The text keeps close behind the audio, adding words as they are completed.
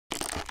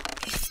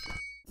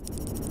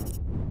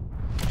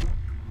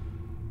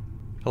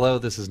Hello,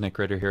 this is Nick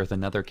Ritter here with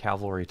another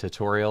Cavalry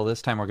tutorial.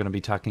 This time we're going to be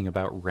talking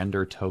about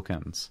render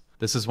tokens.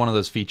 This is one of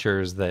those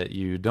features that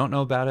you don't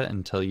know about it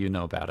until you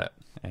know about it.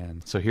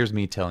 And so here's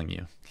me telling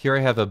you. Here I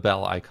have a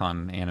bell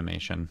icon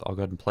animation. I'll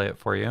go ahead and play it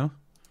for you.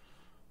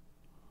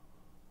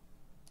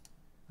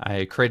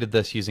 I created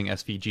this using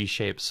SVG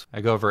shapes.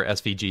 I go over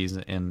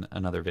SVGs in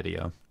another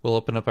video. We'll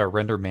open up our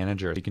render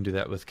manager. You can do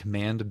that with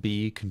Command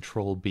B,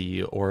 Control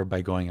B, or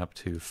by going up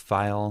to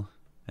File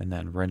and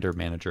then Render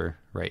Manager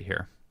right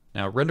here.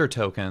 Now, render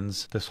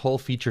tokens, this whole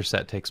feature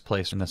set takes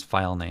place in this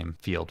file name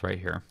field right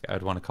here.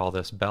 I'd want to call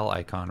this bell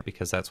icon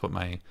because that's what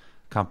my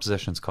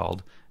composition's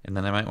called. And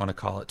then I might want to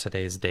call it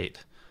today's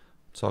date.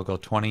 So I'll go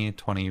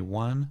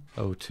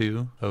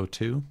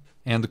 2021-02-02.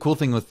 And the cool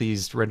thing with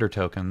these render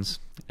tokens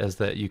is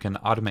that you can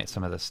automate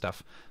some of this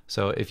stuff.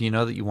 So if you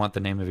know that you want the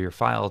name of your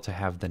file to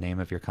have the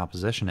name of your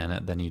composition in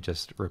it, then you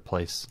just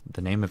replace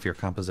the name of your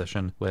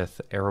composition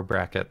with arrow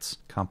brackets,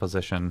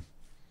 composition,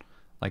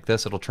 like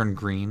this. It'll turn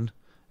green.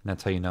 And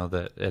that's how you know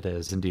that it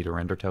is indeed a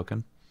render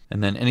token.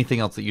 And then anything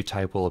else that you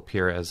type will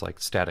appear as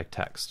like static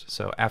text.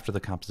 So after the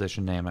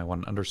composition name, I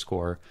want an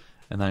underscore,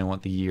 and then I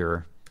want the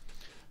year.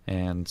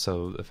 And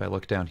so if I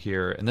look down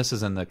here, and this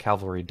is in the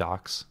Cavalry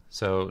docs.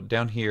 So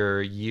down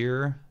here,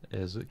 year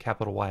is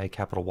capital Y,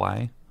 capital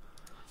Y.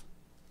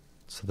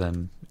 So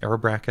then arrow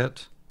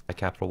bracket,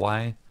 capital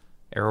Y,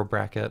 arrow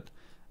bracket,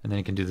 and then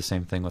you can do the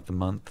same thing with the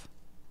month.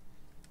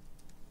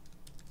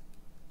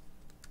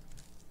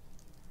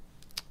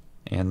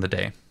 And the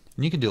day.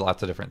 And you can do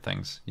lots of different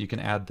things. You can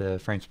add the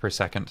frames per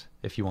second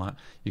if you want.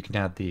 You can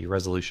add the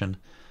resolution,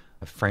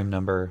 a frame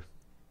number.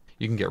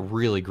 You can get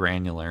really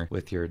granular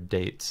with your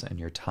dates and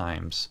your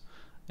times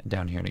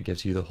down here, and it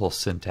gives you the whole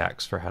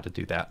syntax for how to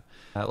do that.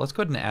 Let's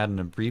go ahead and add an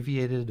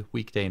abbreviated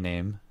weekday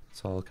name.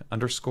 So I'll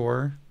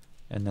underscore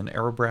and then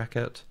arrow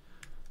bracket,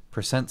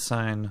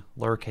 %,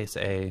 lowercase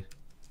a,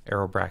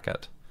 arrow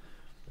bracket.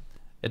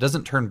 It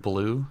doesn't turn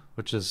blue,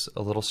 which is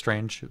a little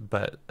strange,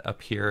 but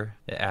up here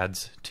it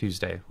adds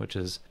Tuesday, which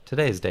is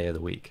today's day of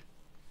the week.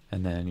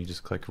 And then you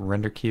just click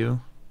render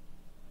queue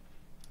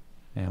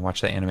and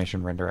watch that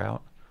animation render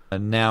out.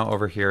 And now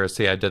over here,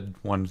 see, I did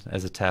one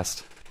as a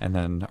test, and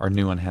then our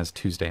new one has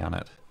Tuesday on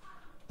it.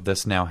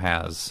 This now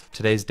has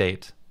today's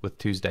date with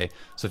Tuesday.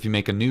 So if you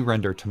make a new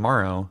render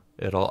tomorrow,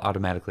 it'll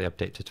automatically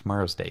update to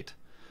tomorrow's date.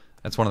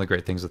 That's one of the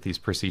great things with these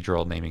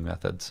procedural naming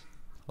methods.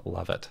 I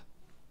love it.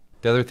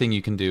 The other thing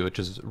you can do, which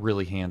is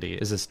really handy,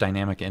 is this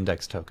dynamic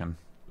index token.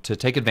 To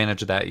take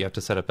advantage of that, you have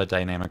to set up a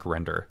dynamic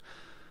render.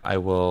 I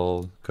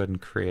will go ahead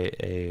and create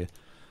a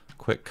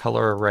quick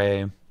color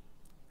array,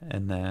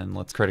 and then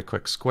let's create a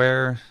quick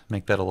square,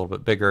 make that a little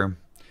bit bigger,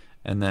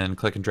 and then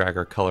click and drag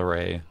our color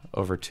array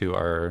over to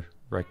our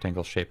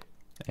rectangle shape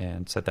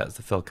and set that as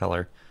the fill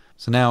color.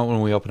 So now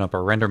when we open up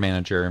our render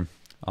manager,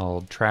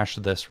 I'll trash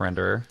this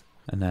renderer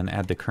and then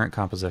add the current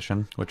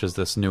composition, which is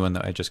this new one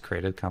that I just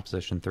created,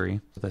 composition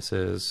 3. This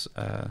is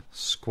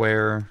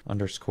square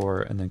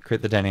underscore, and then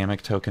create the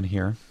dynamic token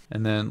here.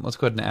 And then let's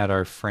go ahead and add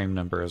our frame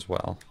number as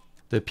well.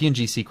 The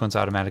PNG sequence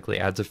automatically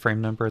adds a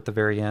frame number at the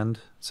very end,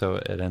 so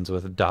it ends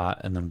with a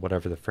dot and then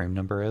whatever the frame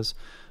number is.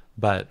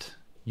 But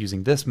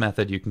using this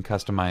method, you can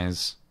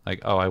customize,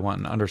 like, oh, I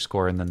want an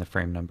underscore and then the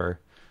frame number,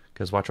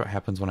 because watch what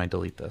happens when I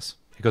delete this.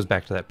 It goes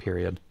back to that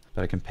period,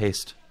 but I can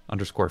paste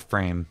underscore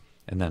frame,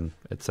 and then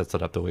it sets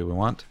it up the way we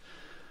want.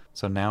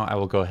 So now I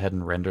will go ahead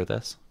and render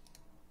this.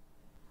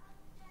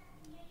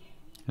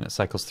 And it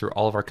cycles through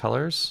all of our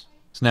colors.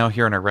 So now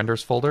here in our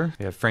renders folder,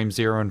 we have frame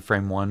 0 and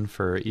frame 1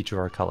 for each of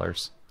our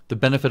colors. The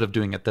benefit of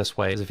doing it this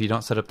way is if you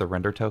don't set up the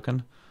render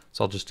token,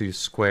 so I'll just do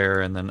square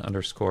and then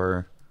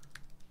underscore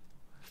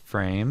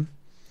frame.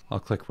 I'll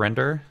click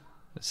render.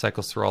 It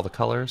cycles through all the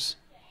colors.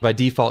 By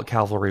default,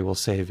 Cavalry will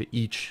save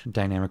each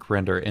dynamic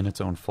render in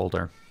its own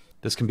folder.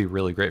 This can be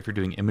really great for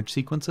doing image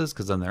sequences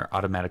because then they're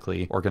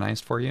automatically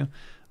organized for you,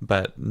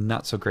 but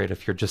not so great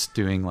if you're just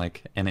doing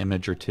like an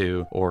image or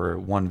two or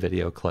one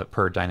video clip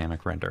per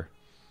dynamic render.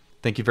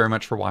 Thank you very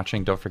much for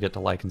watching. Don't forget to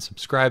like and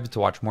subscribe to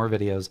watch more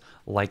videos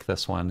like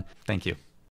this one. Thank you.